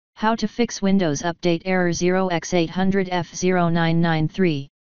How to fix Windows Update error 0x800f0993.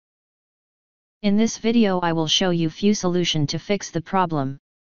 In this video I will show you few solution to fix the problem.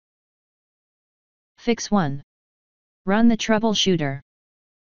 Fix 1. Run the troubleshooter.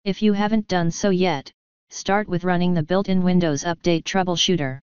 If you haven't done so yet, start with running the built-in Windows Update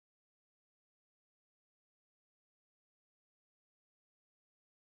troubleshooter.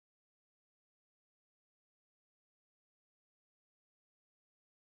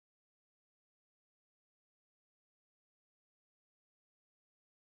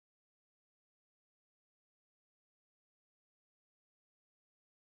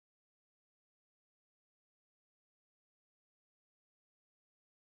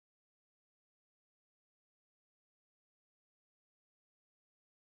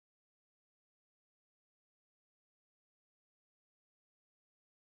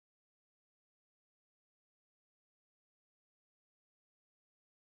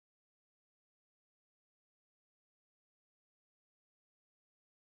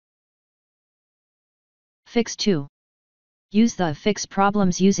 Fix 2. Use the Fix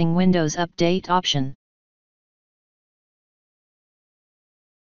Problems using Windows Update option.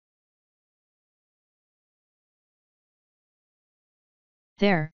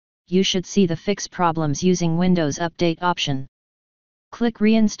 There, you should see the Fix Problems using Windows Update option. Click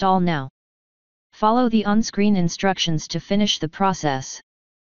Reinstall now. Follow the on-screen instructions to finish the process.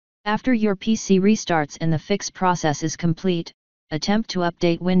 After your PC restarts and the fix process is complete, attempt to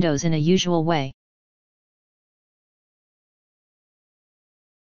update Windows in a usual way.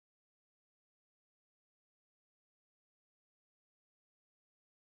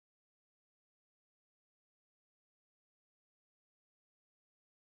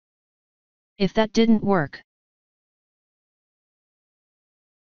 If that didn't work,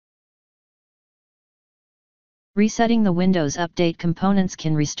 resetting the Windows Update components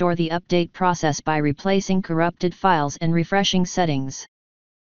can restore the update process by replacing corrupted files and refreshing settings.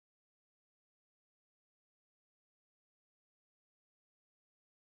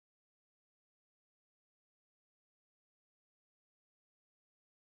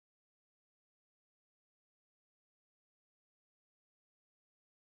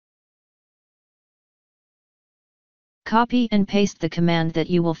 Copy and paste the command that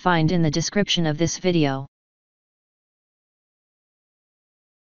you will find in the description of this video.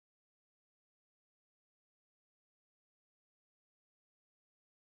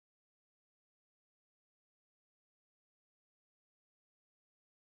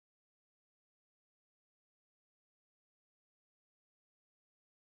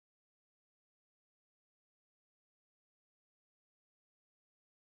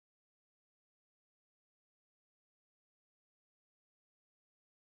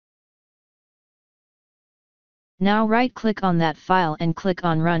 Now right-click on that file and click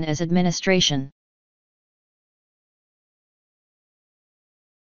on Run as Administration.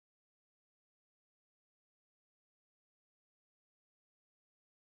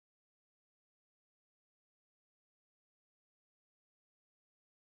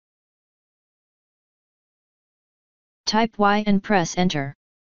 Type Y and press Enter.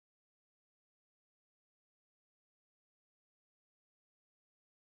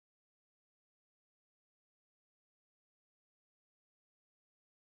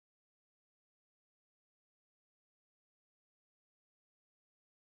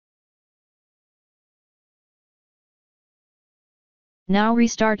 Now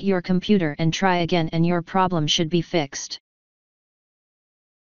restart your computer and try again and your problem should be fixed.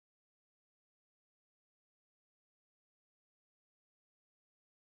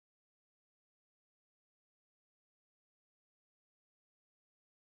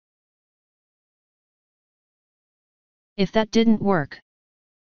 If that didn't work,